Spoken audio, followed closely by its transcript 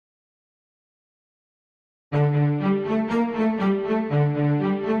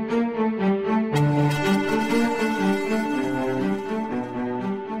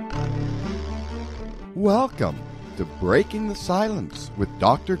Breaking the Silence with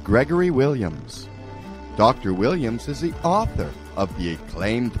Dr. Gregory Williams. Dr. Williams is the author of the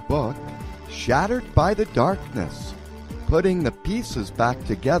acclaimed book, Shattered by the Darkness, Putting the Pieces Back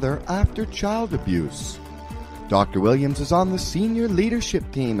Together After Child Abuse. Dr. Williams is on the senior leadership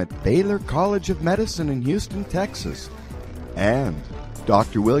team at Baylor College of Medicine in Houston, Texas. And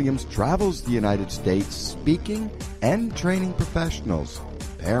Dr. Williams travels the United States speaking and training professionals,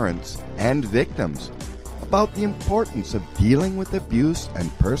 parents, and victims about the importance of dealing with abuse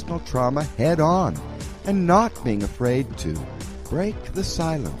and personal trauma head-on and not being afraid to break the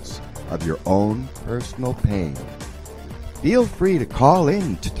silence of your own personal pain. Feel free to call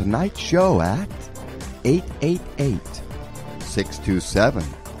in to tonight's show at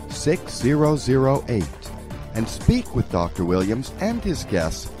 888-627-6008 and speak with Dr. Williams and his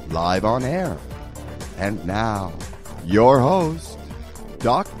guests live on air. And now, your host,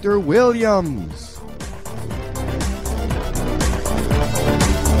 Dr. Williams.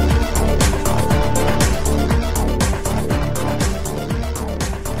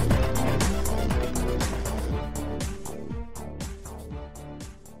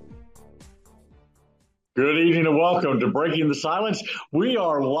 Good evening and welcome to Breaking the Silence. We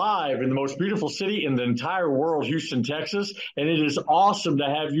are live in the most beautiful city in the entire world, Houston, Texas, and it is awesome to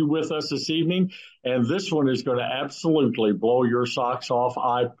have you with us this evening. And this one is going to absolutely blow your socks off.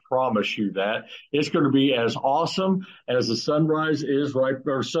 I promise you that. It's going to be as awesome as the sunrise is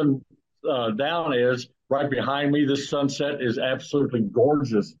sun down is right behind me. This sunset is absolutely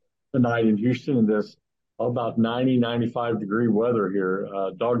gorgeous tonight in Houston in this about 90, 95 degree weather here.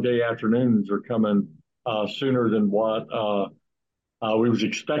 Dog day afternoons are coming sooner than what we was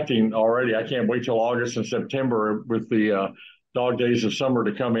expecting already. I can't wait till August and September with the dog days of summer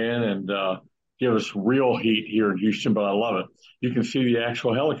to come in and give us real heat here in Houston, but I love it. You can see the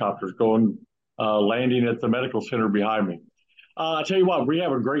actual helicopters going, landing at the medical center behind me. I tell you what, we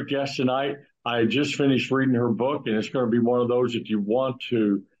have a great guest tonight. I just finished reading her book, and it's going to be one of those that you want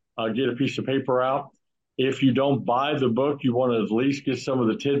to get a piece of paper out. If you don't buy the book, you want to at least get some of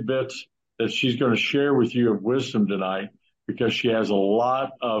the tidbits that she's going to share with you of wisdom tonight, because she has a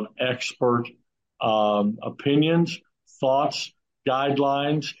lot of expert opinions, thoughts,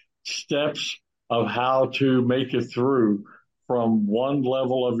 guidelines, steps of how to make it through from one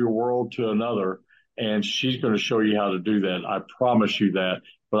level of your world to another. And she's going to show you how to do that. I promise you that.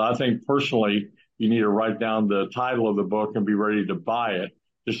 But I think personally, you need to write down the title of the book and be ready to buy it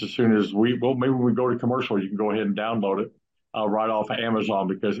just as soon as maybe when we go to commercial, you can go ahead and download it. Right off of Amazon,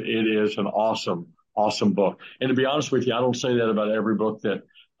 because it is an awesome, awesome book. And to be honest with you, I don't say that about every book that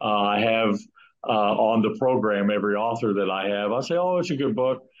I have on the program, every author that I have. I say, oh, it's a good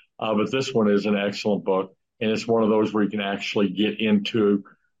book, but this one is an excellent book. And it's one of those where you can actually get into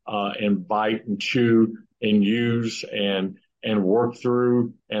and bite and chew and use and work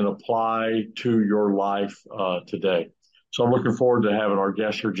through and apply to your life today. So I'm looking forward to having our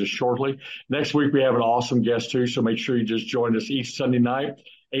guest here just shortly. Next week, we have an awesome guest, too. So make sure you just join us each Sunday night,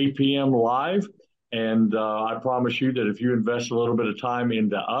 8 p.m. live. And I promise you that if you invest a little bit of time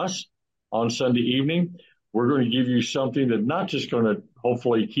into us on Sunday evening, we're going to give you something that's not just going to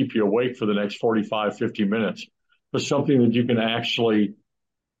hopefully keep you awake for the next 45, 50 minutes, but something that you can actually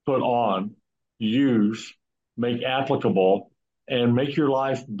put on, use, make applicable, and make your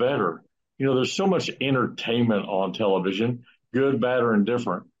life better. You know, there's so much entertainment on television, good, bad, or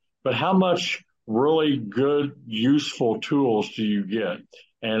indifferent. But how much really good, useful tools do you get?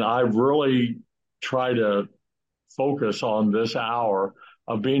 And I really try to focus on this hour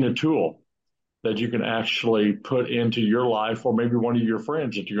of being a tool that you can actually put into your life, or maybe one of your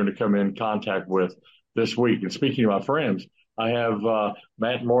friends that you're going to come in contact with this week. And speaking of my friends, I have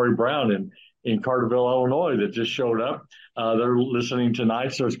Matt and Maury Brown in Carterville, Illinois, that just showed up. They're listening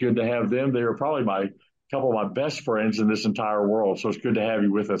tonight, so it's good to have them. They are probably a couple of my best friends in this entire world, so it's good to have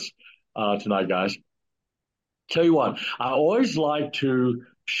you with us tonight, guys. Tell you what, I always like to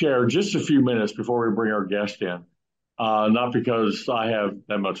share just a few minutes before we bring our guest in, not because I have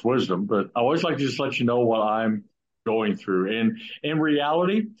that much wisdom, but I always like to just let you know what I'm going through. And in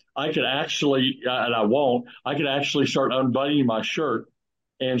reality, I could actually, and I won't, I could actually start unbuttoning my shirt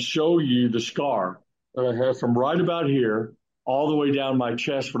and show you the scar that I have from right about here all the way down my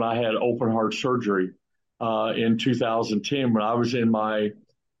chest when I had open heart surgery in 2010 when I was in my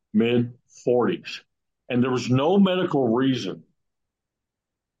mid-40s. And there was no medical reason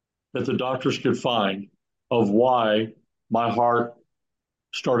that the doctors could find of why my heart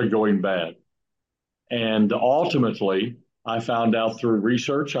started going bad. And ultimately, I found out through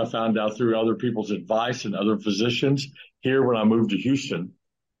research, I found out through other people's advice and other physicians here when I moved to Houston,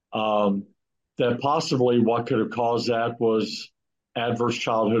 that possibly what could have caused that was adverse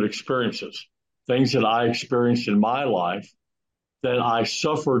childhood experiences, things that I experienced in my life that I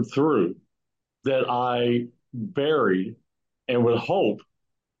suffered through, that I buried and would hope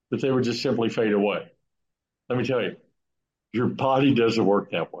that they would just simply fade away. Let me tell you, your body doesn't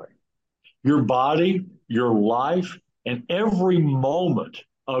work that way. Your body, your life, and every moment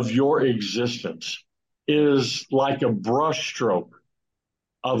of your existence is like a brushstroke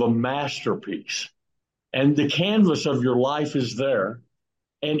of a masterpiece. And the canvas of your life is there.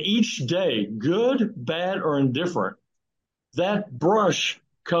 And each day, good, bad, or indifferent, that brush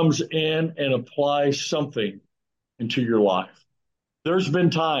comes in and applies something into your life. There's been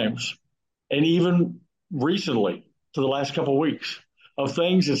times, and even recently, to the last couple of weeks, of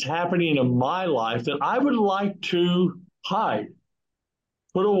things that's happening in my life that I would like to hide,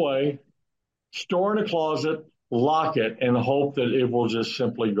 put away, store in a closet, lock it, and hope that it will just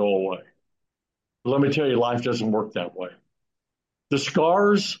simply go away. But let me tell you, life doesn't work that way. The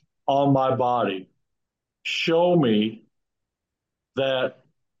scars on my body show me that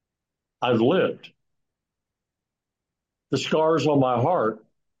I've lived. The scars on my heart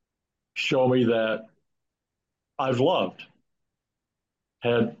show me that I've loved,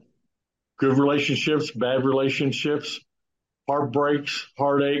 had good relationships, bad relationships, heartbreaks,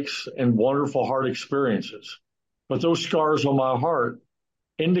 heartaches, and wonderful heart experiences. But those scars on my heart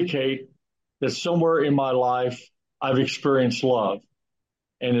indicate that somewhere in my life I've experienced love,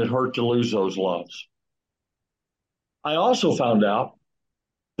 and it hurt to lose those loves. I also found out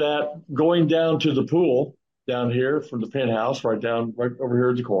that going down to the pool down here from the penthouse, right over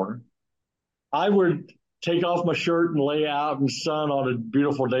here at the corner, I would take off my shirt and lay out in the sun on a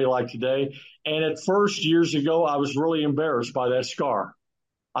beautiful day like today. And at first, years ago, I was really embarrassed by that scar.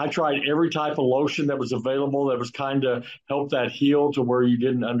 I tried every type of lotion that was available that was kind of help that heal to where you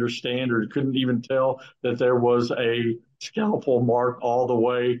didn't understand or couldn't even tell that there was a scalpel mark all the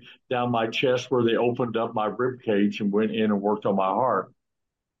way down my chest where they opened up my rib cage and went in and worked on my heart.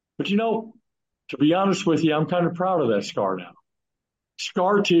 But to be honest with you, I'm kind of proud of that scar now.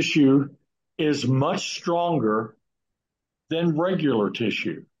 Scar tissue is much stronger than regular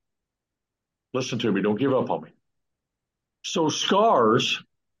tissue. Listen to me, don't give up on me. So scars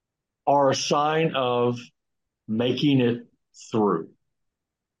are a sign of making it through,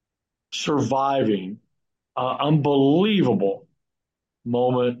 surviving an unbelievable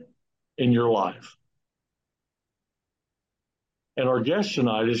moment in your life. And our guest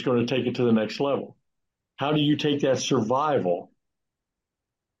tonight is going to take it to the next level. How do you take that survival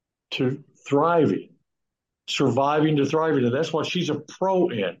to thriving? Surviving to thriving. And that's what she's a pro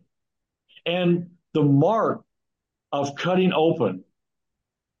in. And the mark of cutting open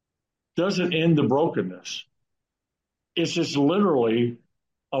doesn't end the brokenness. It's just literally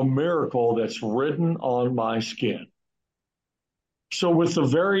a miracle that's written on my skin. So with the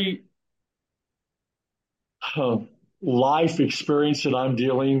very life experience that I'm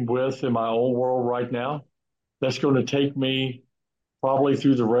dealing with in my own world right now, that's going to take me probably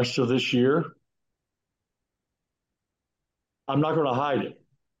through the rest of this year. I'm not going to hide it.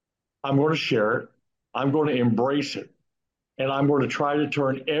 I'm going to share it. I'm going to embrace it. And I'm going to try to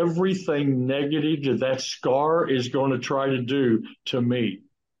turn everything negative that scar is going to try to do to me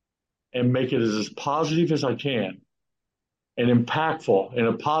and make it as positive as I can and impactful in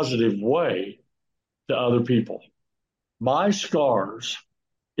a positive way to other people. My scars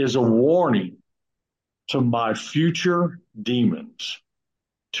is a warning to my future demons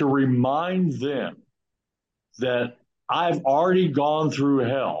to remind them that I've already gone through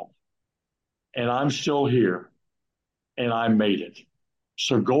hell and I'm still here. And I made it.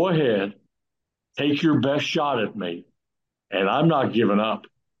 So go ahead, take your best shot at me, and I'm not giving up.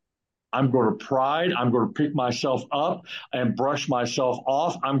 I'm going to pride. I'm going to pick myself up and brush myself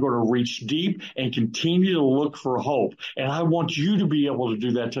off. I'm going to reach deep and continue to look for hope. And I want you to be able to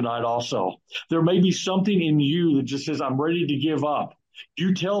do that tonight also. There may be something in you that just says, I'm ready to give up.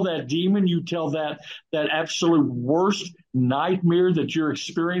 You tell that demon, you tell that absolute worst nightmare that you're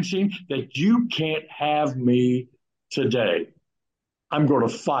experiencing that you can't have me today. I'm going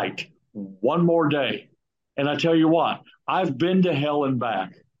to fight one more day. And I tell you what, I've been to hell and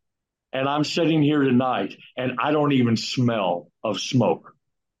back. And I'm sitting here tonight and I don't even smell of smoke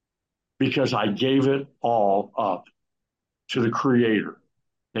because I gave it all up to the Creator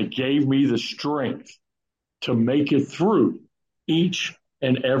that gave me the strength to make it through each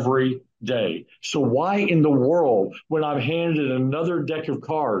and every day. So why in the world, when I'm handed another deck of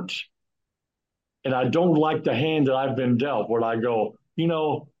cards, and I don't like the hand that I've been dealt, where I go,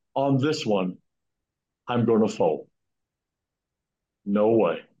 on this one, I'm going to fold. No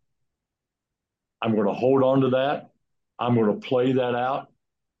way. I'm going to hold on to that. I'm going to play that out.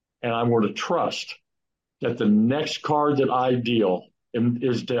 And I'm going to trust that the next card that I deal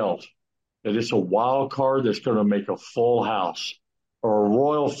is dealt, that it's a wild card that's going to make a full house or a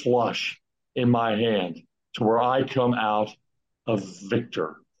royal flush in my hand to where I come out a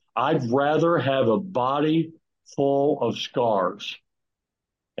victor. I'd rather have a body full of scars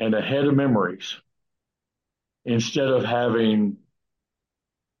and a head of memories instead of having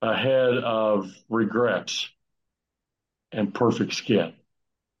a head of regrets and perfect skin.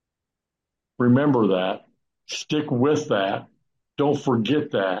 Remember that. Stick with that. Don't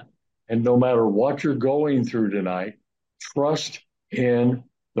forget that. And no matter what you're going through tonight, trust in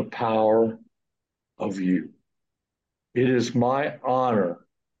the power of you. It is my honor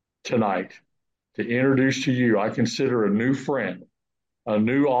tonight to introduce to you, I consider a new friend, a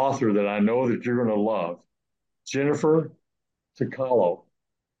new author that I know that you're going to love. Jennifer Sukalo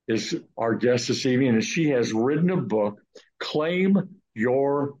is our guest this evening, and she has written a book, Claim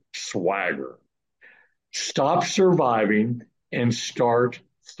Your Swagger. Stop surviving and start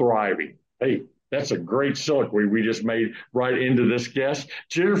thriving. Hey, that's a great soliloquy we just made right into this guest.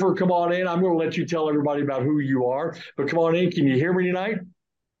 Jennifer, come on in. I'm going to let you tell everybody about who you are, but come on in. Can you hear me tonight?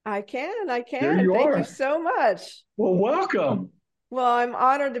 I can. I There can. you Thank you are. so much. Well, welcome. Well, I'm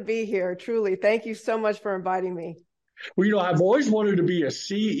honored to be here, truly. Thank you so much for inviting me. Well, I've always wanted to be a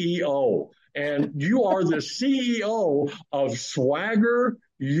CEO, and you are the CEO of Swagger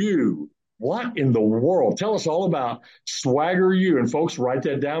U. What in the world? Tell us all about Swagger U. And folks, write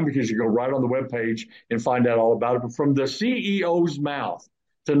that down because you go right on the webpage and find out all about it. But from the CEO's mouth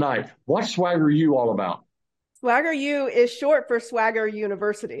tonight, what's Swagger U all about? Swagger U is short for Swagger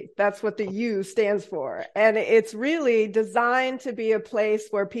University. That's what the U stands for. And it's really designed to be a place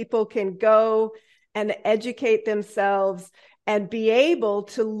where people can go and educate themselves and be able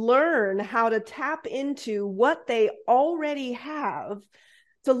to learn how to tap into what they already have,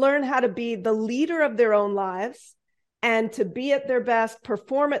 to learn how to be the leader of their own lives and to be at their best,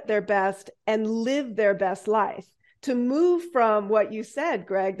 perform at their best, and live their best life. To move from what you said,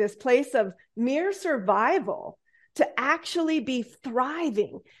 Greg, this place of mere survival to actually be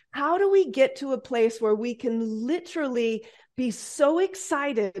thriving. How do we get to a place where we can literally be so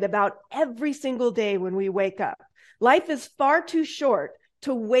excited about every single day when we wake up? Life is far too short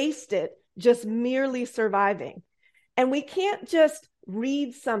to waste it just merely surviving. And we can't just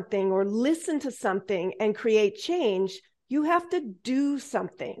read something or listen to something and create change. You have to do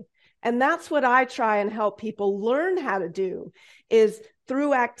something. And that's what I try and help people learn how to do, is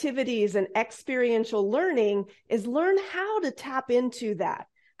through activities and experiential learning, is learn how to tap into that.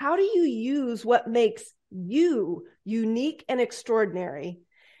 How do you use what makes you unique and extraordinary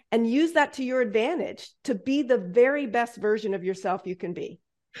and use that to your advantage to be the very best version of yourself you can be?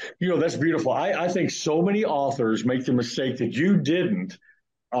 That's beautiful. I think so many authors make the mistake that you didn't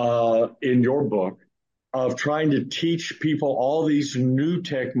in your book of trying to teach people all these new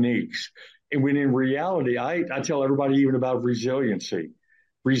techniques. And when in reality, I tell everybody even about resiliency.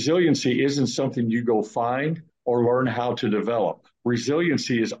 Resiliency isn't something you go find or learn how to develop.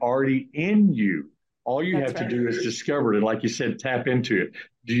 Resiliency is already in you. All you have to do is discover it. And like you said, tap into it.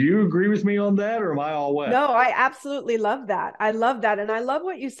 Do you agree with me on that, or am I all wet? No, I absolutely love that. I love that. And I love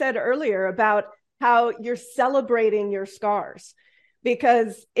what you said earlier about how you're celebrating your scars.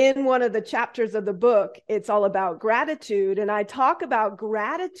 Because in one of the chapters of the book, it's all about gratitude. And I talk about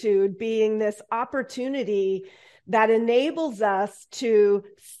gratitude being this opportunity that enables us to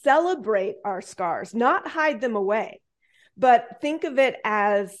celebrate our scars, not hide them away, but think of it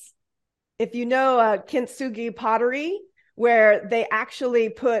as, if you know kintsugi pottery, where they actually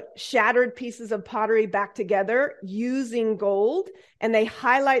put shattered pieces of pottery back together using gold, and they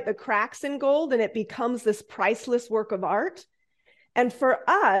highlight the cracks in gold, and it becomes this priceless work of art. And for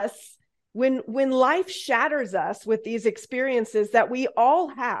us, when life shatters us with these experiences that we all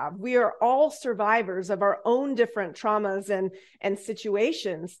have, we are all survivors of our own different traumas and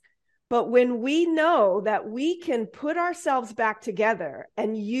situations. But when we know that we can put ourselves back together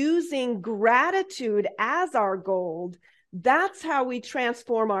and using gratitude as our gold, that's how we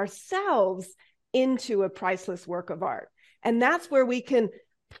transform ourselves into a priceless work of art. And that's where we can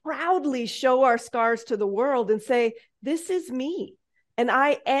proudly show our scars to the world and say, this is me. And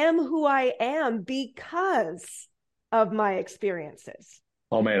I am who I am because of my experiences.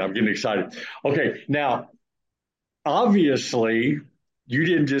 Oh, man, I'm getting excited. Okay, now, obviously, you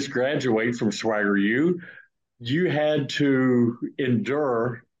didn't just graduate from Swagger U. You had to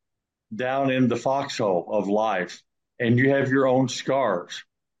endure down in the foxhole of life, and you have your own scars.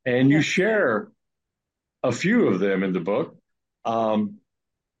 And you share a few of them in the book.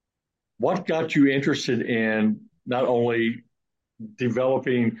 what got you interested in not only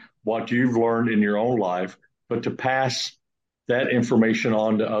developing what you've learned in your own life, but to pass that information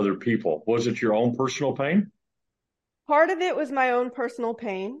on to other people? Was it your own personal pain? Part of it was my own personal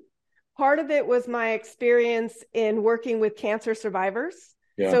pain. Part of it was my experience in working with cancer survivors.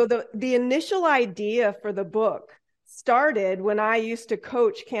 Yeah. So the initial idea for the book started when I used to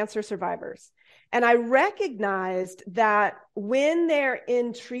coach cancer survivors. And I recognized that when they're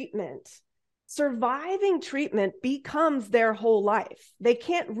in treatment, surviving treatment becomes their whole life. They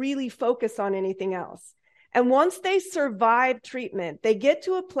can't really focus on anything else. And once they survive treatment, they get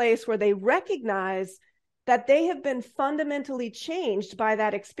to a place where they recognize that they have been fundamentally changed by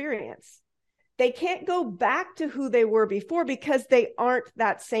that experience. They can't go back to who they were before because they aren't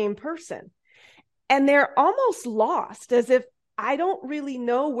that same person. And they're almost lost, as if I don't really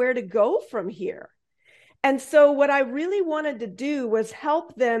know where to go from here. And so what I really wanted to do was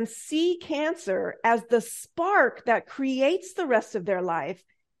help them see cancer as the spark that creates the rest of their life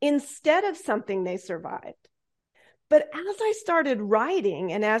instead of something they survived. But as I started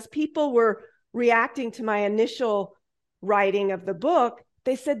writing and as people were reacting to my initial writing of the book,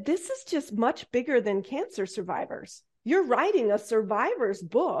 they said, this is just much bigger than cancer survivors. You're writing a survivor's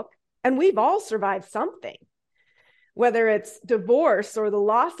book, and we've all survived something. Whether it's divorce or the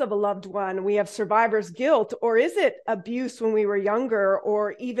loss of a loved one, we have survivor's guilt, or is it abuse when we were younger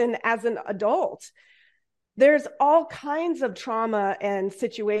or even as an adult? There's all kinds of trauma and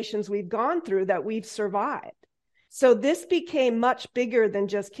situations we've gone through that we've survived. So this became much bigger than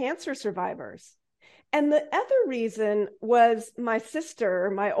just cancer survivors. And the other reason was my sister,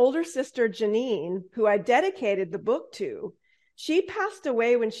 my older sister, Janine, who I dedicated the book to. She passed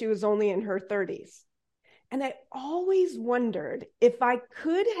away when she was only in her 30s. And I always wondered if I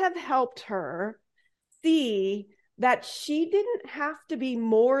could have helped her see that she didn't have to be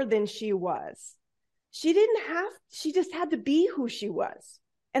more than she was. She just had to be who she was.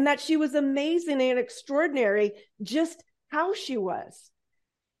 And that she was amazing and extraordinary just how she was.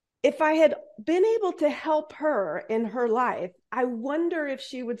 If I had been able to help her in her life, I wonder if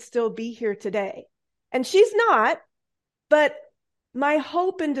she would still be here today. And she's not, but my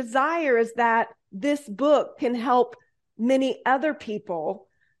hope and desire is that this book can help many other people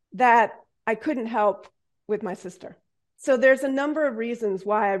that I couldn't help with my sister. So there's a number of reasons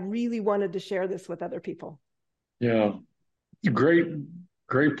why I really wanted to share this with other people. Yeah,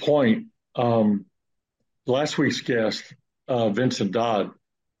 great point. Last week's guest, Vincent Dodd,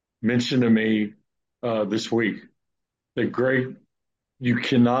 mentioned to me this week that you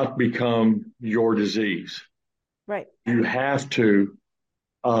cannot become your disease. Right. You have to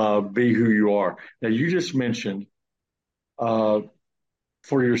be who you are. Now, you just mentioned for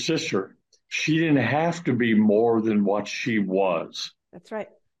your sister, she didn't have to be more than what she was. That's right.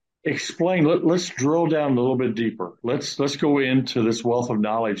 Explain. Let's drill down a little bit deeper. Let's go into this wealth of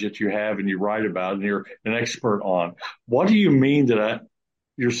knowledge that you have and you write about and you're an expert on. What do you mean that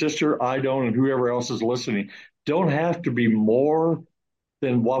your sister, I don't, and whoever else is listening, don't have to be more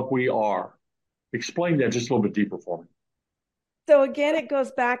than what we are? Explain that just a little bit deeper for me. So again, it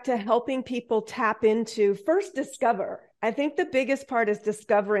goes back to helping people tap into, first, discover. I think the biggest part is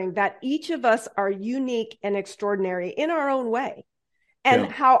discovering that each of us are unique and extraordinary in our own way.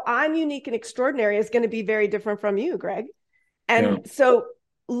 And how I'm unique and extraordinary is going to be very different from you, Greg. And so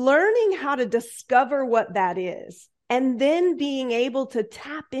learning how to discover what that is, and then being able to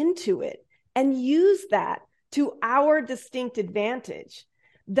tap into it and use that to our distinct advantage.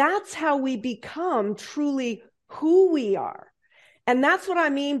 That's how we become truly who we are. And that's what I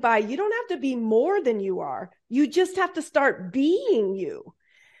mean by you don't have to be more than you are. You just have to start being you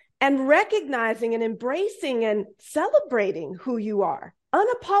and recognizing and embracing and celebrating who you are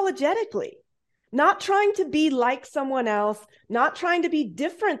unapologetically, not trying to be like someone else, not trying to be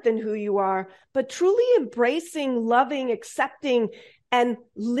different than who you are, but truly embracing, loving, accepting, and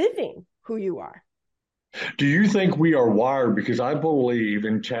living who you are. Do you think we are wired? Because I believe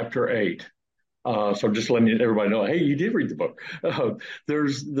in chapter 8. So I'm just letting everybody know, hey, you did read the book.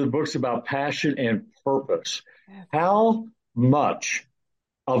 There's the books about passion and purpose. How much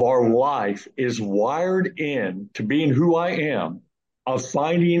of our life is wired in to being who I am, of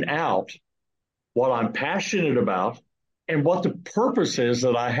finding out what I'm passionate about and what the purpose is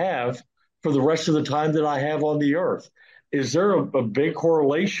that I have for the rest of the time that I have on the earth? Is there a big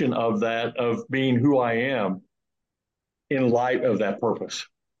correlation of that, of being who I am in light of that purpose?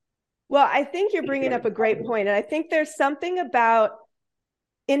 Well, I think you're bringing up a great point. And I think there's something about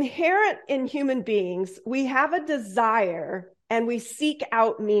inherent in human beings. We have a desire and we seek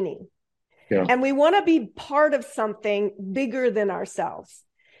out meaning. And we want to be part of something bigger than ourselves.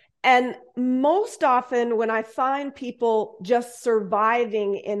 And most often when I find people just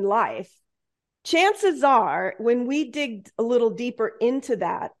surviving in life, chances are when we dig a little deeper into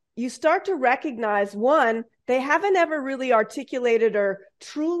that, you start to recognize, one, they haven't ever really articulated or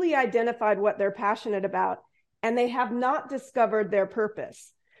truly identified what they're passionate about, and they have not discovered their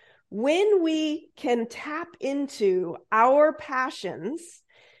purpose. When we can tap into our passions,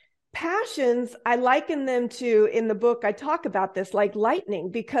 I liken them to, in the book, I talk about this like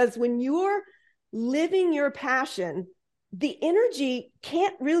lightning, because when you're living your passion, the energy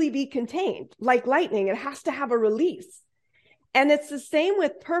can't really be contained like lightning. It has to have a release. And it's the same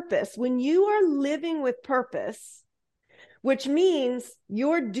with purpose. When you are living with purpose, which means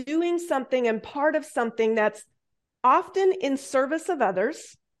you're doing something and part of something that's often in service of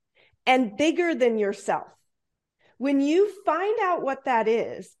others and bigger than yourself. When you find out what that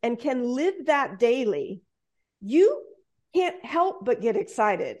is and can live that daily, you can't help but get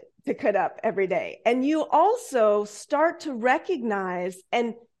excited to cut up every day. And you also start to recognize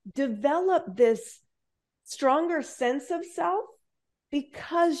and develop this stronger sense of self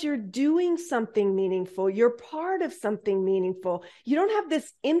because you're doing something meaningful. You're part of something meaningful. You don't have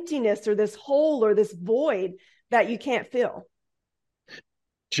this emptiness or this hole or this void that you can't fill.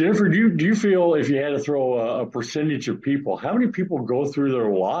 Jennifer, do you feel, if you had to throw a percentage of people, how many people go through their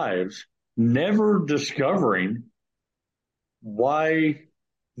lives never discovering why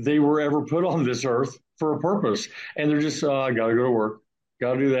they were ever put on this earth for a purpose? And they're just, I got to go to work,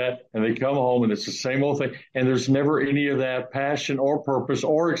 got to do that. And they come home and it's the same old thing. And there's never any of that passion or purpose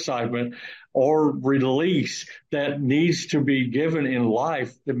or excitement or release that needs to be given in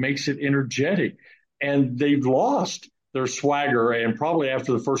life that makes it energetic. And they've lost their swagger. And probably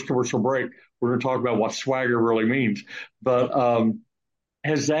after the first commercial break, we're going to talk about what swagger really means. But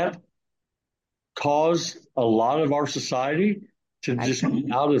has that caused a lot of our society to just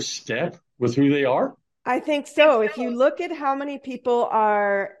be out of step with who they are? I think so. If you look at how many people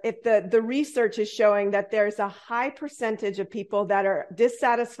are, if the research is showing that there's a high percentage of people that are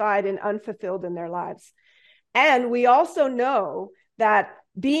dissatisfied and unfulfilled in their lives. And we also know that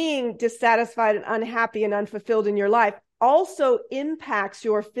being dissatisfied and unhappy and unfulfilled in your life also impacts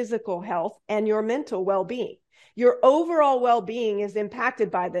your physical health and your mental well-being. Your overall well-being is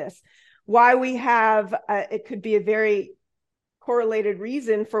impacted by this. Why we have, it could be a very correlated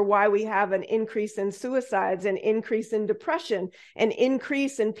reason for why we have an increase in suicides, an increase in depression, an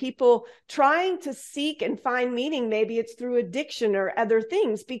increase in people trying to seek and find meaning. Maybe it's through addiction or other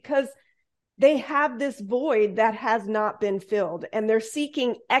things, because they have this void that has not been filled and they're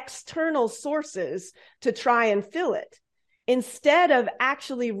seeking external sources to try and fill it, instead of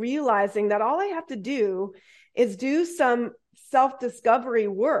actually realizing that all I have to do is do some self-discovery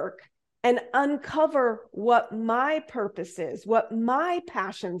work and uncover what my purpose is, what my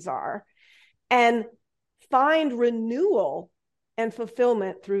passions are, and find renewal and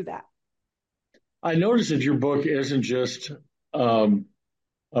fulfillment through that. I noticed that your book isn't just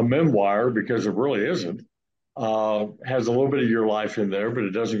a memoir, because it really isn't. Has a little bit of your life in there, but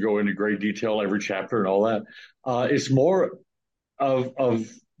it doesn't go into great detail every chapter and all that. It's more of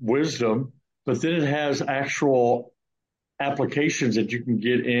wisdom, but then it has actual applications that you can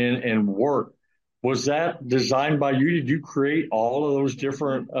get in and work. Was that designed by you? Did you create all of those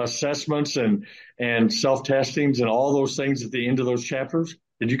different assessments and self-testings and all those things at the end of those chapters?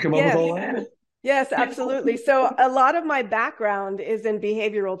 Did you come up with all that? Yes, absolutely. So a lot of my background is in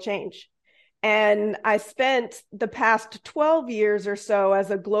behavioral change. And I spent the past 12 years or so as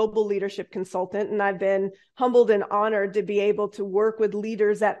a global leadership consultant, and I've been humbled and honored to be able to work with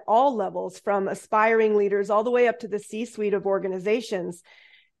leaders at all levels, from aspiring leaders all the way up to the C-suite of organizations.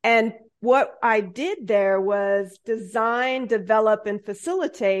 And what I did there was design, develop, and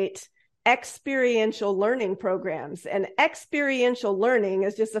facilitate experiential learning programs. And experiential learning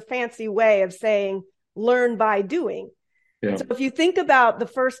is just a fancy way of saying learn by doing. Yeah. So if you think about the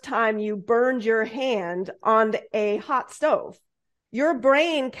first time you burned your hand on a hot stove, your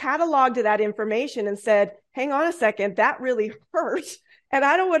brain cataloged that information and said, hang on a second, that really hurt, and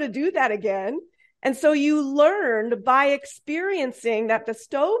I don't want to do that again. And so you learned by experiencing that the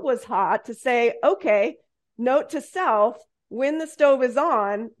stove was hot to say, okay, note to self, when the stove is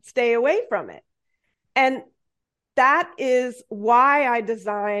on, stay away from it. And that is why I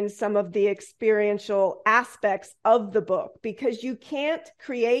designed some of the experiential aspects of the book, because you can't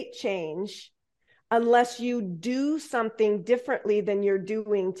create change unless you do something differently than you're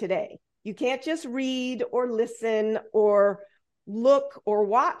doing today. You can't just read or listen or look or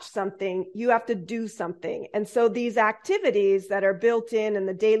watch something. You have to do something. And so these activities that are built in and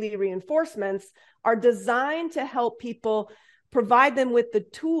the daily reinforcements are designed to help people provide them with the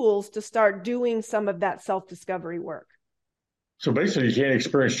tools to start doing some of that self-discovery work. So basically, you can't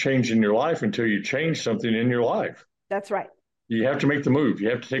experience change in your life until you change something in your life. That's right. You have to make the move. You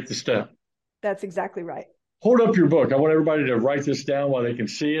have to take the step. That's exactly right. Hold up your book. I want everybody to write this down while they can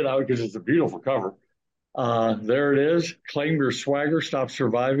see it because it's a beautiful cover. There it is. Claim your swagger, stop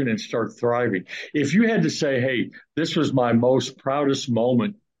surviving, and start thriving. If you had to say, hey, this was my most proudest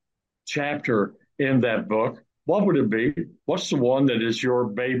moment chapter in that book, what would it be? What's the one that is your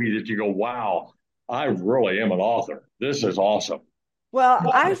baby that you go, wow, I really am an author. This is awesome. Well,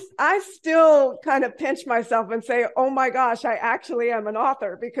 I still kind of pinch myself and say, oh my gosh, I actually am an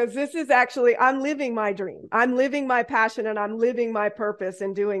author, because this is actually, I'm living my dream. I'm living my passion, and I'm living my purpose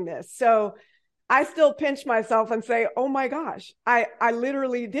in doing this. So I still pinch myself and say, oh my gosh, I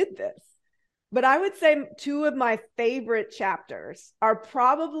literally did this. But I would say two of my favorite chapters are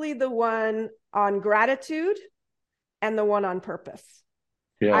probably the one on gratitude and the one on purpose.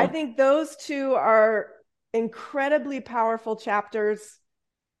 Yeah. I think those two are incredibly powerful chapters,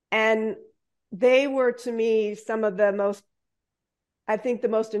 and they were, to me, some of the most, I think, the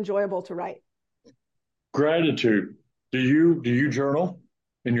most enjoyable to write. Gratitude. Do you journal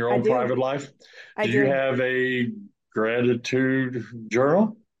in your own private life? Do you have a gratitude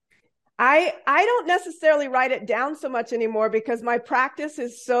journal? I don't necessarily write it down so much anymore, because my practice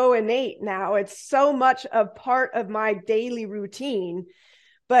is so innate now. It's so much a part of my daily routine.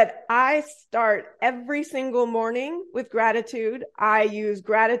 But I start every single morning with gratitude. I use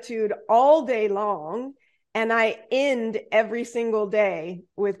gratitude all day long, and I end every single day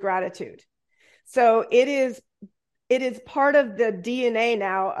with gratitude. So it is part of the DNA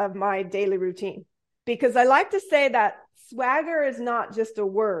now of my daily routine, because I like to say that swagger is not just a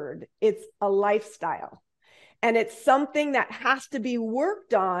word, it's a lifestyle. And it's something that has to be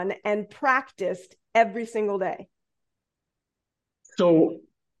worked on and practiced every single day. So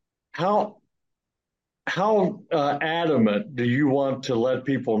how adamant do you want to let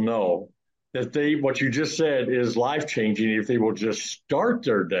people know that what you just said is life-changing if they will just start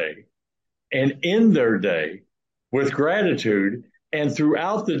their day and end their day with gratitude, and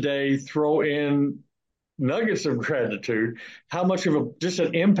throughout the day throw in nuggets of gratitude? How much of just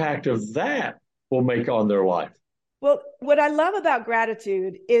an impact of that will make on their life? Well, what I love about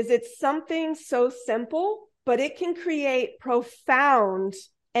gratitude is it's something so simple, but it can create profound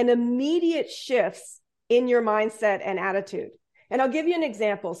and immediate shifts in your mindset and attitude. And I'll give you an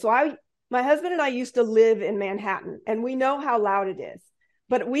example. So my husband and I used to live in Manhattan, and we know how loud it is,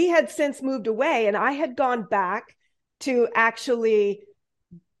 but we had since moved away, and I had gone back to actually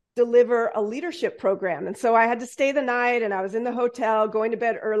deliver a leadership program. And so I had to stay the night, and I was in the hotel going to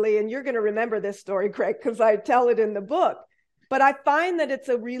bed early. And you're going to remember this story, Greg, because I tell it in the book. But I find that it's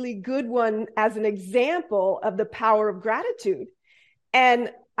a really good one as an example of the power of gratitude.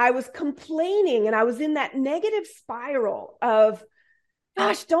 And I was complaining, and I was in that negative spiral of,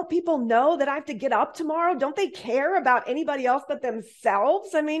 gosh, don't people know that I have to get up tomorrow? Don't they care about anybody else but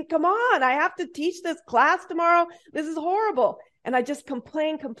themselves? I mean, come on, I have to teach this class tomorrow. This is horrible. And I just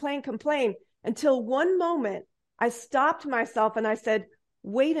complain until one moment I stopped myself and I said,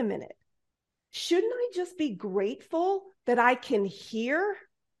 wait a minute, shouldn't I just be grateful that I can hear?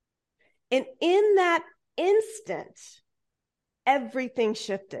 And in that instant, everything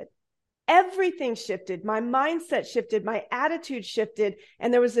shifted. Everything shifted. My mindset shifted. My attitude shifted.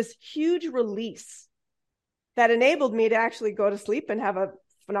 And there was this huge release that enabled me to actually go to sleep and have a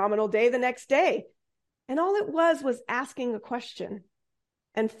phenomenal day the next day. And all it was asking a question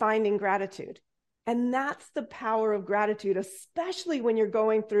and finding gratitude. And that's the power of gratitude, especially when you're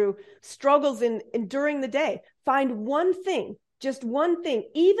going through struggles during the day. Find one thing, just one thing,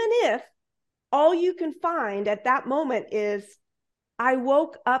 even if all you can find at that moment is, I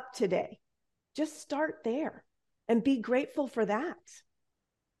woke up today. Just start there and be grateful for that.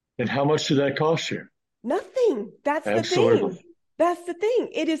 And how much did that cost you? Nothing. That's the thing. That's the thing.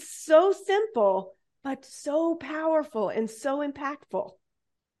 It is so simple, but so powerful and so impactful.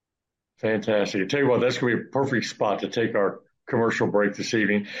 Fantastic. I tell you what, that's going to be a perfect spot to take our commercial break this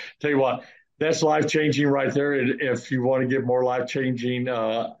evening. Tell you what, that's life-changing right there. If you want to get more life-changing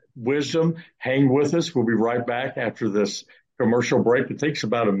wisdom, hang with us. We'll be right back after this commercial break. It takes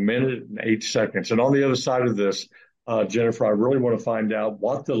about 1 minute and 8 seconds. And on the other side of this, Jennifer, I really want to find out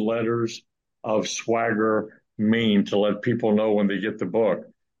what the letters of swagger mean to let people know when they get the book.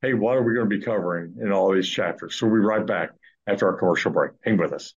 Hey, what are we going to be covering in all these chapters? So we'll be right back after our commercial break. Hang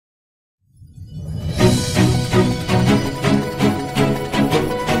with us.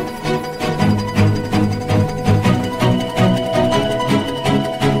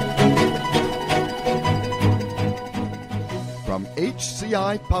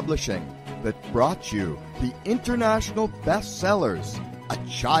 publishing that brought you the international bestsellers, A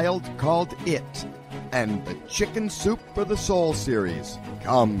Child Called It, and the Chicken Soup for the Soul series,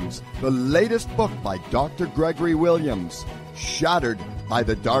 comes the latest book by Dr. Gregory Williams, Shattered by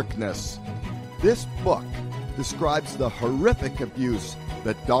the Darkness. This book describes the horrific abuse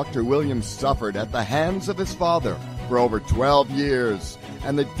that Dr. Williams suffered at the hands of his father for over 12 years,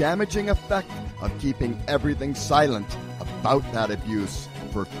 and the damaging effect of keeping everything silent about that abuse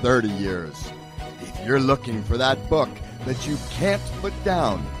for 30 years. If you're looking for that book that you can't put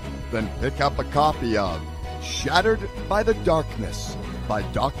down, then pick up a copy of Shattered by the Darkness by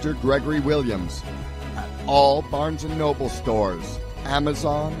Dr. Gregory Williams at all Barnes & Noble stores,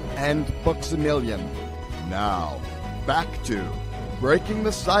 Amazon, and Books A Million. Now, back to Breaking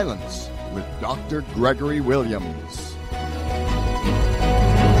the Silence with Dr. Gregory Williams.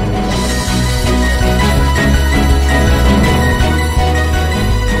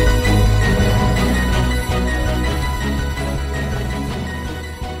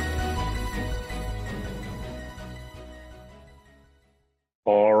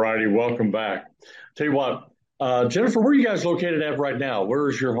 All righty, welcome back. Tell you what, Jennifer, where are you guys located at right now? Where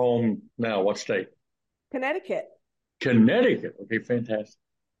is your home now? What state? Connecticut. Connecticut. Okay, fantastic.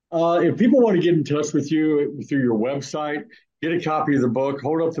 If people want to get in touch with you through your website, get a copy of the book,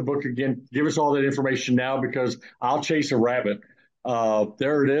 hold up the book again, give us all that information now because I'll chase a rabbit.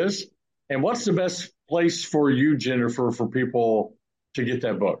 There it is. And what's the best place for you, Jennifer, for people to get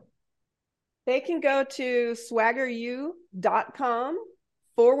that book? They can go to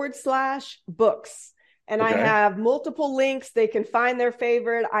swaggeryou.com/books. And okay. I have multiple links. They can find their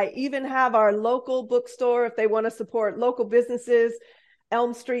favorite. I even have our local bookstore if they want to support local businesses,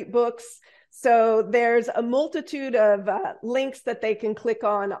 Elm Street Books. So there's a multitude of links that they can click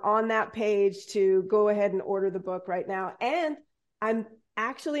on that page to go ahead and order the book right now. And I'm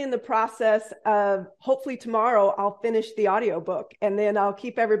actually in the process of, hopefully tomorrow, I'll finish the audiobook, and then I'll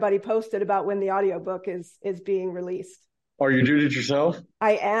keep everybody posted about when the audiobook is being released. Are you doing it yourself?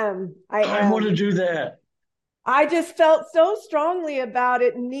 I am. I want to do that. I just felt so strongly about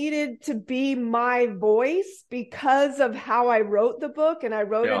it needed to be my voice because of how I wrote the book, and I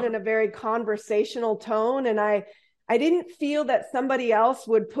wrote it in a very conversational tone. And I didn't feel that somebody else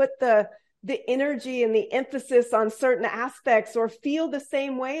would put the energy and the emphasis on certain aspects or feel the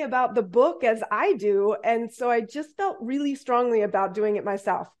same way about the book as I do. And so I just felt really strongly about doing it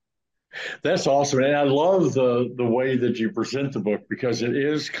myself. That's awesome. And I love the way that you present the book because it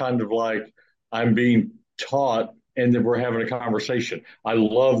is kind of like I'm being taught and then we're having a conversation. I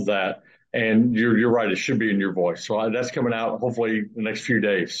love that. And you're right. It should be in your voice. So that's coming out hopefully the next few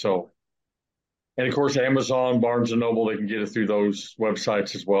days. So, and of course, Amazon, Barnes & Noble, they can get it through those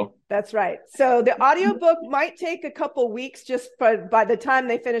websites as well. That's right. So the audiobook might take a couple weeks just by the time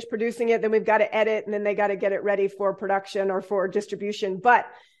they finish producing it, then we've got to edit and then they got to get it ready for production or for distribution. But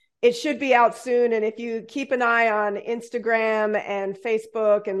it should be out soon. And if you keep an eye on Instagram and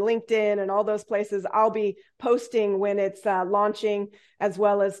Facebook and LinkedIn and all those places, I'll be posting when it's launching, as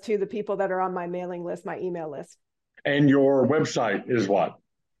well as to the people that are on my mailing list, my email list. And your website is what?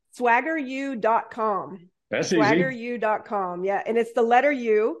 swaggeryou.com. That's easy. swaggeryou.com. Yeah. And it's the letter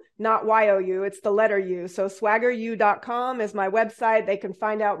U, not YOU. It's the letter U. So swaggeryou.com is my website. They can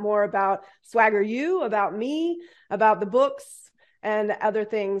find out more about Swagger U, about me, about the books, and other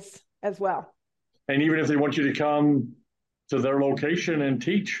things as well. And even if they want you to come to their location and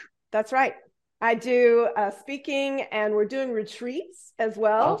teach. That's right. I do speaking, and we're doing retreats as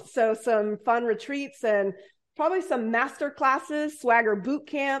well. Oh. So some fun retreats and probably some master classes, swagger boot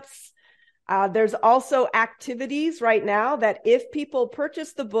camps. There's also activities right now that if people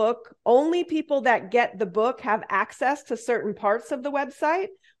purchase the book, only people that get the book have access to certain parts of the website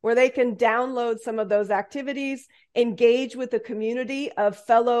where they can download some of those activities, engage with the community of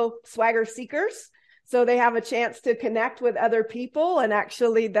fellow swagger seekers. So they have a chance to connect with other people and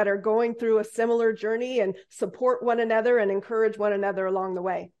actually that are going through a similar journey and support one another and encourage one another along the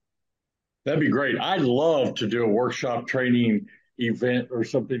way. That'd be great. I'd love to do a workshop training event or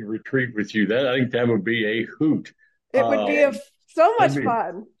something retreat with you. I think that would be a hoot. It would be so much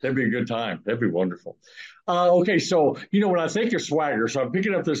fun. That'd be a good time. That'd be wonderful. Okay, so when I think of swagger, so I'm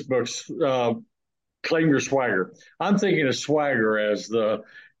picking up this book, Claim Your Swagger. I'm thinking of swagger as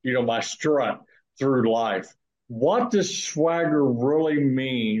my strut through life. What does swagger really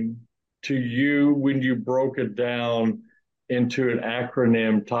mean to you when you broke it down into an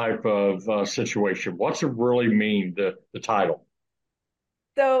acronym type of situation? What's it really mean, the title?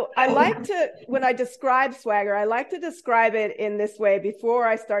 So I like to, when I describe swagger, I like to describe it in this way before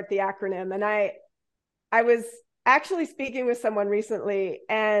I start the acronym. And I was actually speaking with someone recently,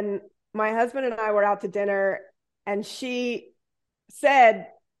 and my husband and I were out to dinner, and she said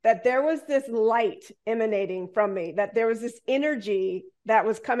that there was this light emanating from me, that there was this energy that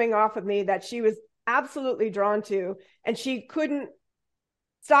was coming off of me that she was absolutely drawn to, and she couldn't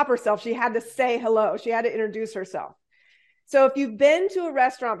stop herself. She had to say hello. She had to introduce herself. So if you've been to a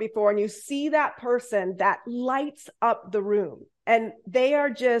restaurant before and you see that person that lights up the room, and they are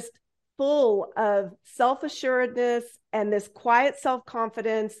just full of self-assuredness and this quiet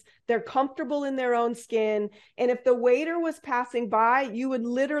self-confidence, they're comfortable in their own skin. And if the waiter was passing by, you would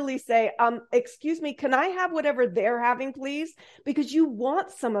literally say, excuse me, can I have whatever they're having, please? Because you want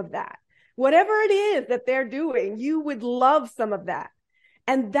some of that. Whatever it is that they're doing, you would love some of that.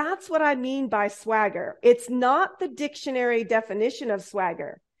 And that's what I mean by swagger. It's not the dictionary definition of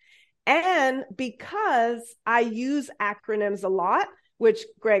swagger. And because I use acronyms a lot, which,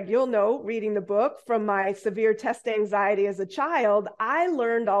 Greg, you'll know, reading the book, from my severe test anxiety as a child, I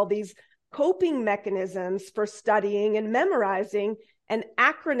learned all these coping mechanisms for studying and memorizing, and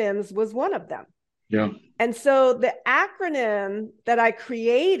acronyms was one of them. Yeah. And so the acronym that I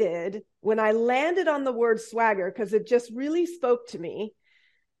created when I landed on the word swagger, because it just really spoke to me,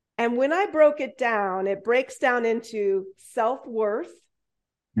 and when I broke it down, it breaks down into self-worth,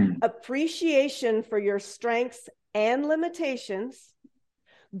 appreciation for your strengths and limitations,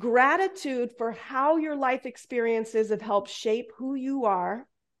 gratitude for how your life experiences have helped shape who you are,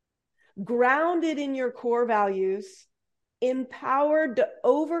 grounded in your core values, empowered to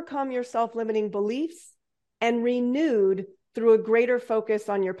overcome your self-limiting beliefs, and renewed through a greater focus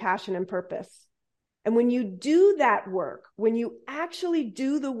on your passion and purpose. And when you do that work, when you actually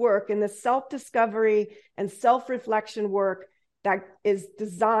do the work in the self-discovery and self-reflection work that is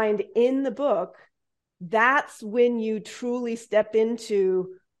designed in the book, that's when you truly step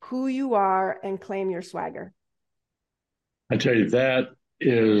into who you are and claim your swagger. I tell you, that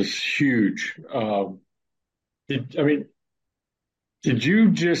is huge. Did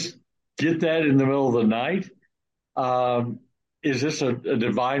you just get that in the middle of the night? Is this a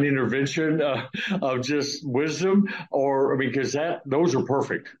divine intervention of just wisdom? Or, because those are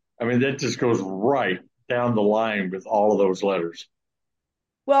perfect. That just goes right down the line with all of those letters.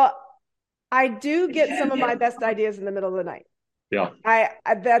 Well, I do get some of my best ideas in the middle of the night. Yeah.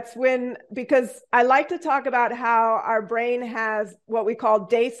 That's when, because I like to talk about how our brain has what we call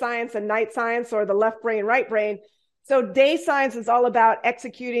day science and night science, or the left brain, right brain. So day science is all about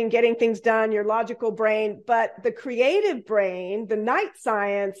executing, getting things done, your logical brain. But the creative brain, the night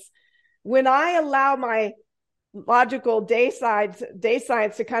science, when I allow my logical day science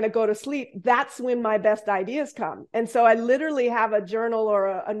to kind of go to sleep, that's when my best ideas come. And so I literally have a journal or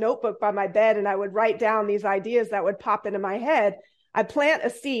a notebook by my bed, and I would write down these ideas that would pop into my head. I plant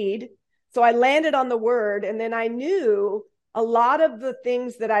a seed. So I landed on the word, and then I knew a lot of the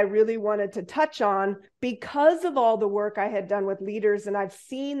things that I really wanted to touch on because of all the work I had done with leaders. And I've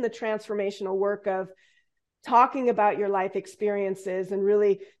seen the transformational work of talking about your life experiences and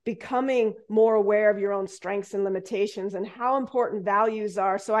really becoming more aware of your own strengths and limitations and how important values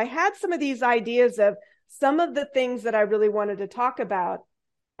are. So I had some of these ideas of some of the things that I really wanted to talk about.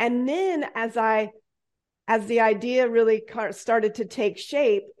 And then as the idea really started to take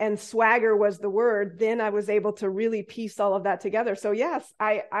shape and swagger was the word, then I was able to really piece all of that together. So yes,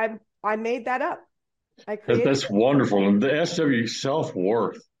 I made that up. That's wonderful. And the SW,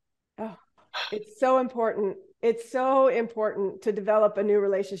 self-worth. Oh, it's so important. It's so important to develop a new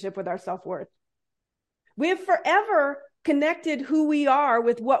relationship with our self-worth. We have forever connected who we are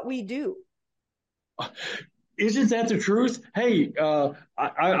with what we do. Isn't that the truth? Hey,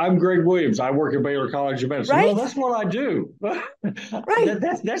 I'm Greg Williams. I work at Baylor College of Medicine. Right? Well, that's what I do. Right.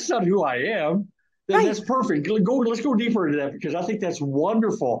 That's not who I am. Right. That's perfect. Let's go deeper into that, because I think that's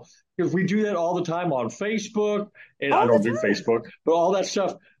wonderful. Because we do that all the time on Facebook, and I don't do Facebook, but all that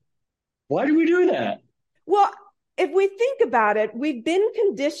stuff. Why do we do that? Well, if we think about it, we've been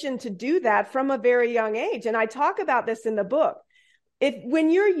conditioned to do that from a very young age. And I talk about this in the book. When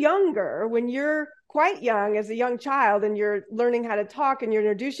you're younger, when you're quite young as a young child and you're learning how to talk and you're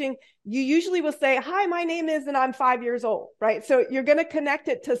introducing, you usually will say, hi, my name is, and I'm 5 years old, right? So you're going to connect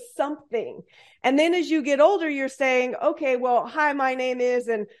it to something. And then as you get older, you're saying, okay, well, hi, my name is,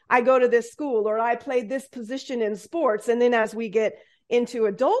 and I go to this school, or I play this position in sports. And then as we get into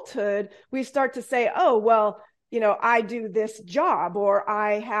adulthood, we start to say, oh, well, I do this job, or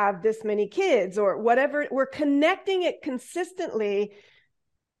I have this many kids, or whatever. We're connecting it consistently,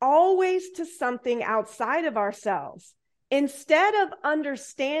 always to something outside of ourselves, instead of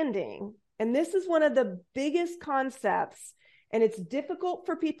understanding. And this is one of the biggest concepts, and it's difficult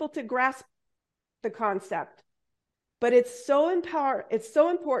for people to grasp the concept. but it's so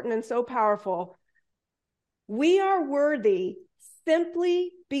important and so powerful. We are worthy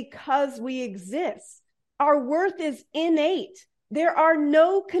simply because we exist. Our worth is innate. There are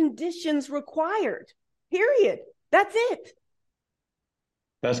no conditions required. Period. That's it.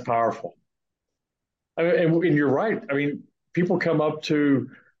 That's powerful. I mean, and you're right. I mean, people come up to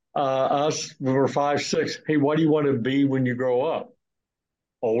us when we're 5, 6. Hey, what do you want to be when you grow up?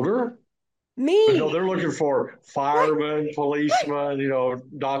 Older? But no, Me. they're looking for Right. fireman, Right. policeman,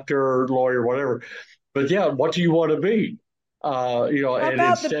 doctor, lawyer, whatever. But yeah, what do you want to be? How And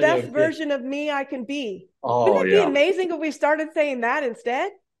about the instead best of, version of me I can be? oh Wouldn't it be yeah, amazing if we started saying that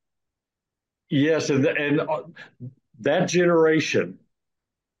instead? yes, and that generation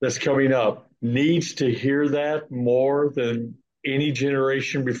that's coming up needs to hear that more than any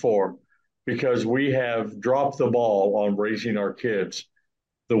generation before, because we have dropped the ball on raising our kids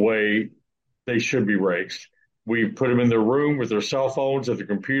the way they should be raised. We put them in their room with their cell phones and their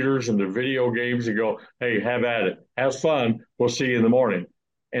computers and their video games and go, hey, have at it. Have fun. We'll see you in the morning.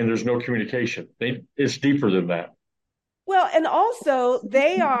 And there's no communication. It's deeper than that. Well, and also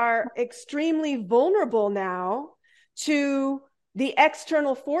they are extremely vulnerable now to the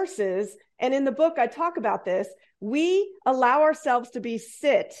external forces. And in the book, I talk about this. We allow ourselves to be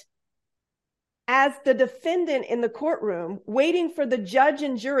sit as the defendant in the courtroom, waiting for the judge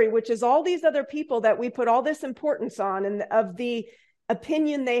and jury, which is all these other people that we put all this importance on and of the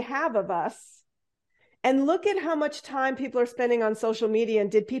opinion they have of us. And look at how much time people are spending on social media. And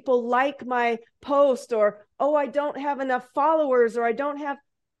did people like my post? Or, oh, I don't have enough followers, or I don't have.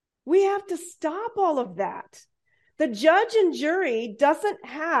 We have to stop all of that. The judge and jury doesn't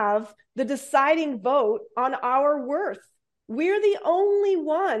have the deciding vote on our worth. We're the only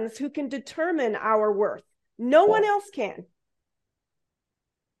ones who can determine our worth. No one else can.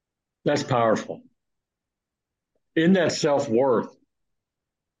 That's powerful. In that self-worth,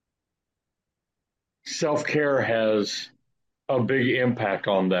 self-care has a big impact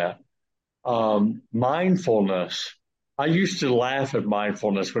on that. Mindfulness. I used to laugh at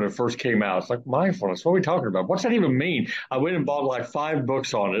mindfulness when it first came out. It's like, mindfulness, what are we talking about? What's that even mean? I went and bought like 5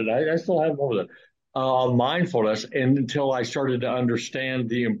 books on it. I still have more of them on mindfulness. And until I started to understand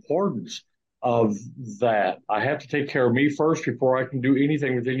the importance of that, I have to take care of me first before I can do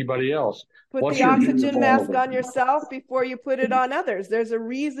anything with anybody else. Put Once the you're oxygen mask vulnerable. on yourself before you put it on others. There's a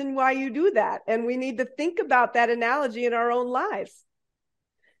reason why you do that. And we need to think about that analogy in our own lives.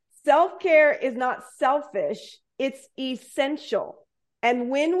 Self-care is not selfish, it's essential. And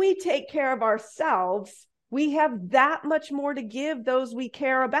when we take care of ourselves, we have that much more to give those we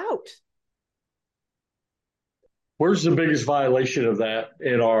care about. Where's the biggest violation of that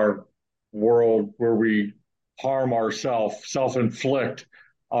in our world, where we harm ourselves, self-inflict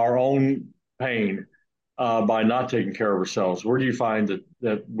our own pain by not taking care of ourselves? Where do you find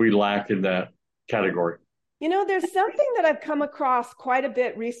that we lack in that category? There's something that I've come across quite a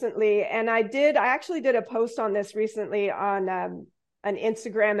bit recently, and I actually did a post on this recently on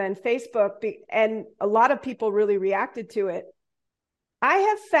Instagram and Facebook, and a lot of people really reacted to it. I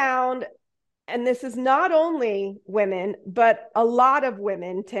have found, and this is not only women, but a lot of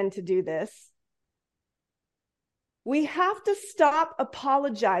women tend to do this. We have to stop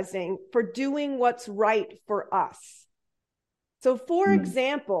apologizing for doing what's right for us. So, for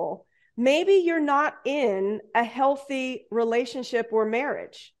example, maybe you're not in a healthy relationship or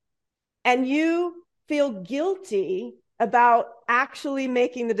marriage, and you feel guilty about actually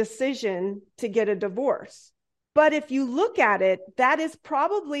making the decision to get a divorce. But if you look at it, that is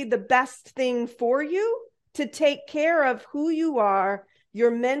probably the best thing for you to take care of who you are,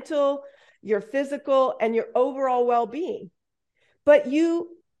 your mental, your physical, and your overall well-being. But you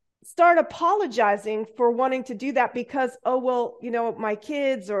start apologizing for wanting to do that because, oh, well, my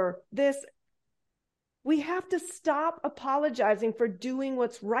kids or this. We have to stop apologizing for doing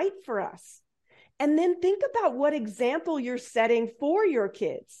what's right for us. And then think about what example you're setting for your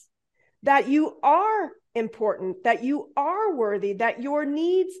kids, that you are important, that you are worthy, that your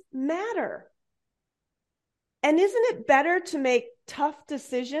needs matter. And isn't it better to make tough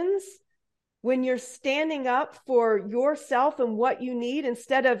decisions when you're standing up for yourself and what you need,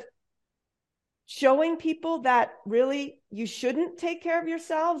 instead of showing people that really you shouldn't take care of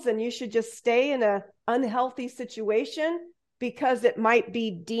yourselves and you should just stay in an unhealthy situation because it might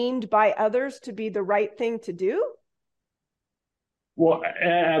be deemed by others to be the right thing to do? Well,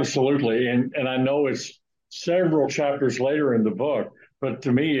 absolutely. And I know it's several chapters later in the book, but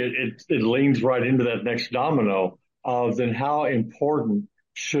to me, it leans right into that next domino of then how important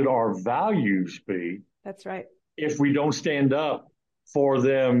should our values be. That's right. If we don't stand up for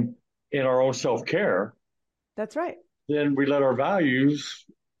them in our own self-care. That's right. then we let our values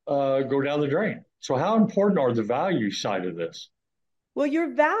go down the drain. So how important are the value side of this? Well,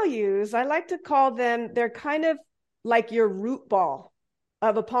 your values, I like to call them, they're kind of like your root ball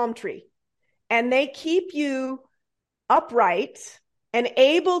of a palm tree. And they keep you upright and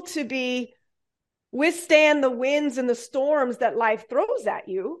able to withstand the winds and the storms that life throws at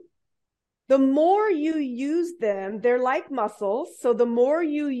you. The more you use them, they're like muscles. So the more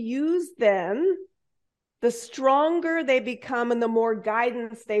you use them, the stronger they become and the more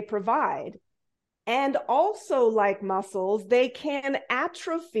guidance they provide. And also, like muscles, they can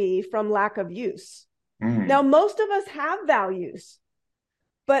atrophy from lack of use. Now, most of us have values,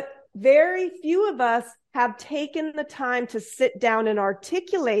 but very few of us have taken the time to sit down and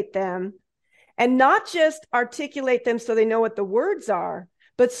articulate them, and not just articulate them so they know what the words are,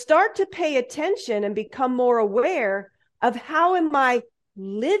 but start to pay attention and become more aware of how am I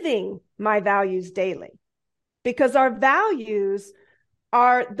living my values daily? Because our values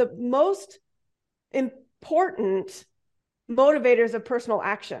are the most important motivators of personal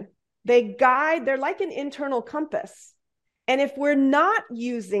action. They're like an internal compass. And if we're not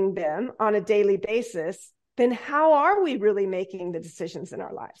using them on a daily basis, then how are we really making the decisions in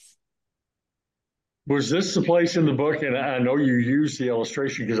our lives? Was this the place in the book, and I know you use the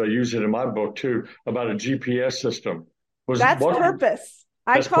illustration because I use it in my book too, about a GPS system? That's purpose.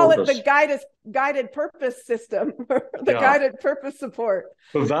 I call it the guided purpose system, guided purpose support.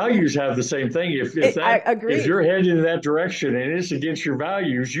 But values have the same thing. I agree. If you're heading in that direction and it's against your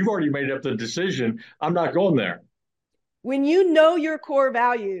values, you've already made up the decision. I'm not going there. When you know your core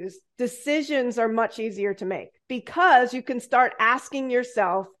values, decisions are much easier to make because you can start asking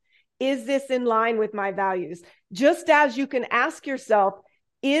yourself, is this in line with my values? Just as you can ask yourself,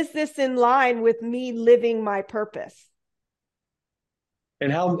 is this in line with me living my purpose?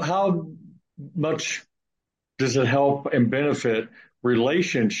 And how much does it help and benefit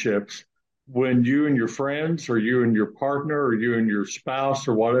relationships when you and your friends, or you and your partner, or you and your spouse,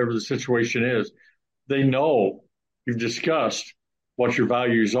 or whatever the situation is, they know you've discussed what your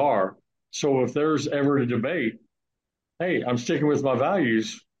values are. So if there's ever a debate, hey, I'm sticking with my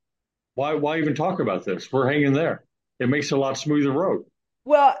values. Why even talk about this? We're hanging there. It makes a lot smoother road.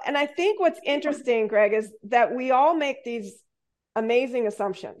 Well, and I think what's interesting, Greg, is that we all make these amazing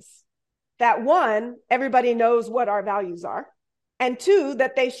assumptions. That one, everybody knows what our values are, and two,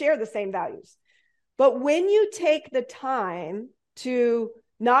 that they share the same values. But when you take the time to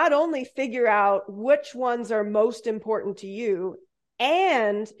not only figure out which ones are most important to you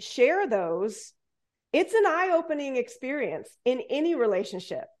and share those, it's an eye-opening experience in any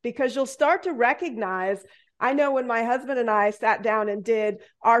relationship, because you'll start to recognize, I know when my husband and I sat down and did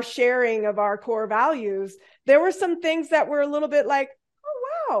our sharing of our core values, there were some things that were a little bit like,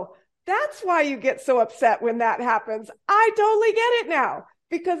 oh, wow, that's why you get so upset when that happens. I totally get it now,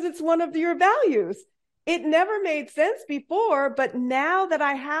 because it's one of your values. It never made sense before, but now that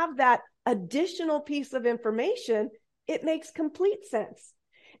I have that additional piece of information, it makes complete sense.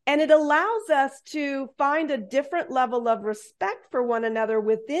 And it allows us to find a different level of respect for one another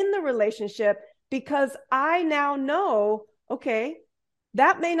within the relationship, because I now know, okay,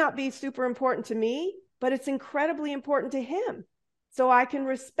 that may not be super important to me, but it's incredibly important to him. So I can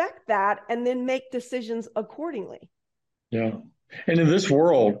respect that and then make decisions accordingly. Yeah. And in this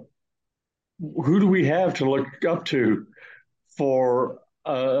world, who do we have to look up to for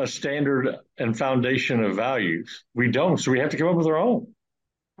a standard and foundation of values? We don't. So we have to come up with our own.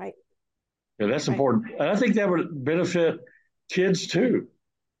 Right. Yeah, that's important. And I think that would benefit kids too.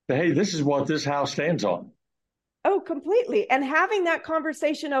 Hey, this is what this house stands on. Oh, completely. And having that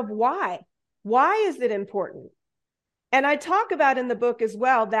conversation of why. Why is it important? And I talk about in the book as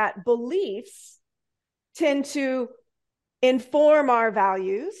well that beliefs tend to inform our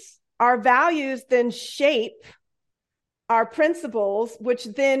values. Our values then shape our principles, which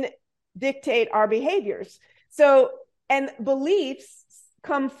then dictate our behaviors. So, and beliefs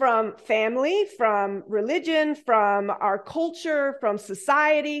come from family, from religion, from our culture, from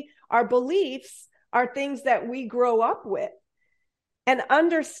society. Our beliefs are things that we grow up with. And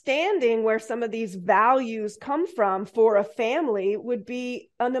understanding where some of these values come from for a family would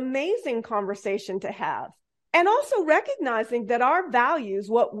be an amazing conversation to have. And also recognizing that our values,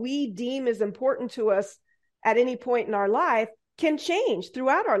 what we deem is important to us at any point in our life, can change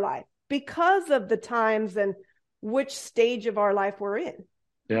throughout our life because of the times and which stage of our life we're in.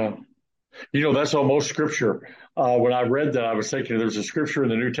 Yeah. You know, that's almost scripture. When I read that, I was thinking there's a scripture in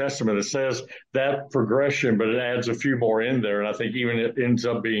the New Testament that says that progression, but it adds a few more in there. And I think even it ends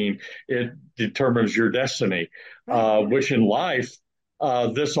up being, it determines your destiny, which in life,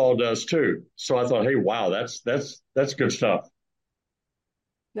 this all does too. So I thought, hey, wow, that's good stuff.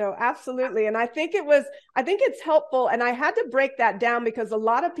 No, absolutely. And I think it's helpful. And I had to break that down because a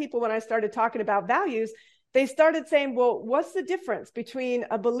lot of people, when I started talking about values, they started saying, well, what's the difference between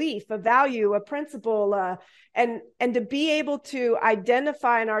a belief, a value, a principle, and to be able to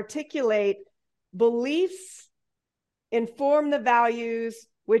identify and articulate beliefs, inform the values,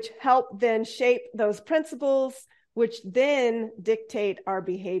 which help then shape those principles, which then dictate our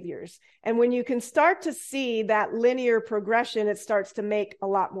behaviors. And when you can start to see that linear progression, it starts to make a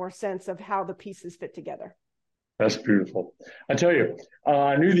lot more sense of how the pieces fit together. That's beautiful. I tell you,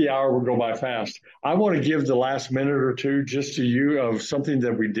 I knew the hour would go by fast. I want to give the last minute or two just to you of something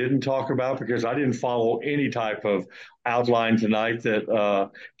that we didn't talk about because I didn't follow any type of outline tonight that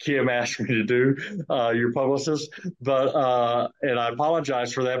Kim asked me to do, your publicist. But and I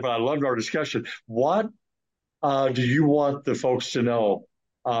apologize for that, but I loved our discussion. What do you want the folks to know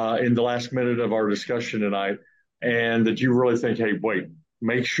in the last minute of our discussion tonight, and that you really think, hey, wait,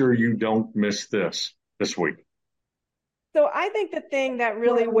 make sure you don't miss this week? So I think the thing that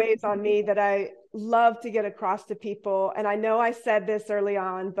really weighs on me that I love to get across to people, and I know I said this early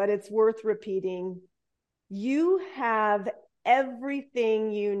on, but it's worth repeating. You have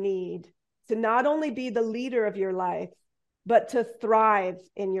everything you need to not only be the leader of your life, but to thrive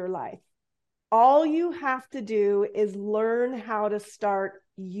in your life. All you have to do is learn how to start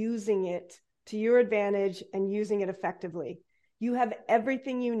using it to your advantage and using it effectively. You have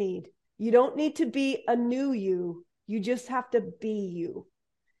everything you need. You don't need to be a new you. You just have to be you.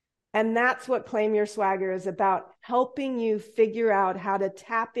 And that's what Claim Your Swagger is about, helping you figure out how to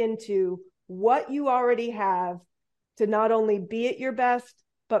tap into what you already have to not only be at your best,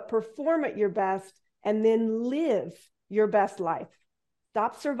 but perform at your best and then live your best life.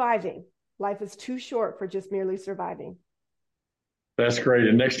 Stop surviving. Life is too short for just merely surviving. That's great.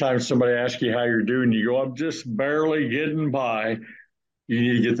 And next time somebody asks you how you're doing, you go, I'm just barely getting by. You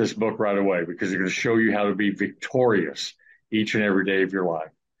need to get this book right away because it's going to show you how to be victorious each and every day of your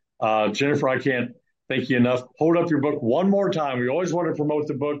life. Jennifer, I can't thank you enough. Hold up your book one more time. We always want to promote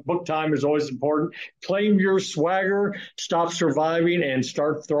the book. Book time is always important. Claim Your Swagger, Stop Surviving, and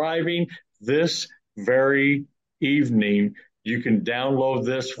Start Thriving this very evening. You can download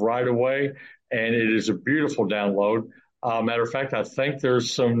this right away, and it is a beautiful download. Matter of fact, I think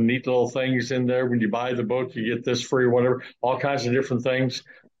there's some neat little things in there. When you buy the book, you get this free, whatever, all kinds of different things.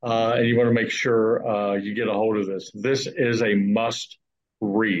 And you want to make sure you get a hold of this. This is a must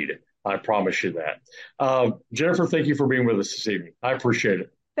read. I promise you that. Jennifer, thank you for being with us this evening. I appreciate it.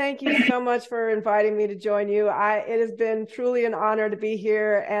 Thank you so much for inviting me to join you. It has been truly an honor to be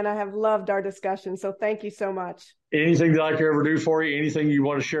here, and I have loved our discussion. So thank you so much. Anything that I could ever do for you? Anything you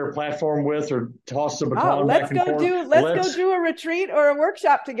want to share a platform with, or toss the baton back and forth? Let's go do a retreat or a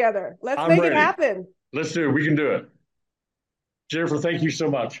workshop together. Let's make it happen. Let's do it. We can do it. Jennifer, thank you so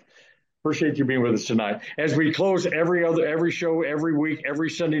much. Appreciate you being with us tonight. As we close every show, every week, every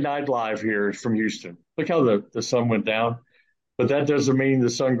Sunday night live here from Houston. Look how the sun went down. But that doesn't mean the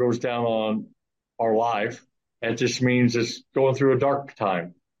sun goes down on our life. It just means it's going through a dark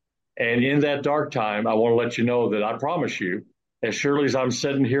time. And in that dark time, I want to let you know that I promise you, as surely as I'm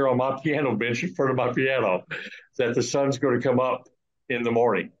sitting here on my piano bench in front of my piano, that the sun's going to come up in the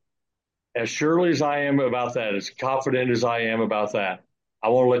morning. As surely as I am about that, as confident as I am about that, I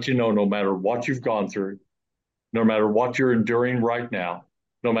want to let you know, no matter what you've gone through, no matter what you're enduring right now,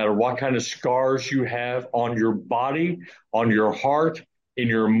 no matter what kind of scars you have on your body, on your heart, in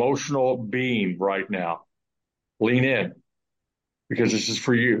your emotional being right now, lean in, because this is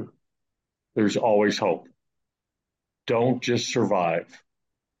for you. There's always hope. Don't just survive.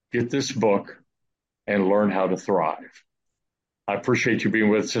 Get this book and learn how to thrive. I appreciate you being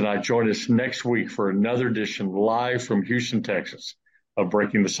with us tonight. Join us next week for another edition live from Houston, Texas of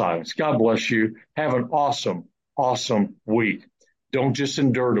Breaking the Silence. God bless you. Have an awesome, awesome week. Don't just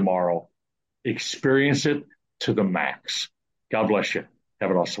endure tomorrow. Experience it to the max. God bless you.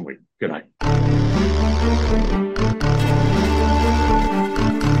 Have an awesome week. Good night.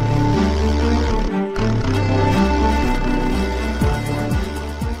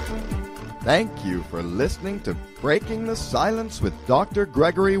 Thank you for listening to Breaking the Silence with Dr.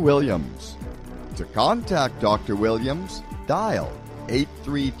 Gregory Williams. To contact Dr. Williams, dial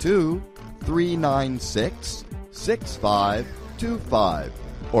 832-396-6525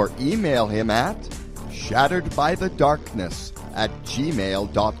 or email him at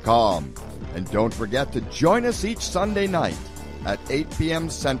shatteredbythedarkness@gmail.com. And don't forget to join us each Sunday night at 8 p.m.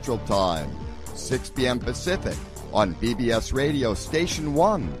 Central Time, 6 p.m. Pacific on BBS Radio Station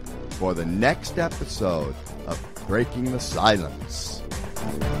 1 for the next episode of Breaking the Silence.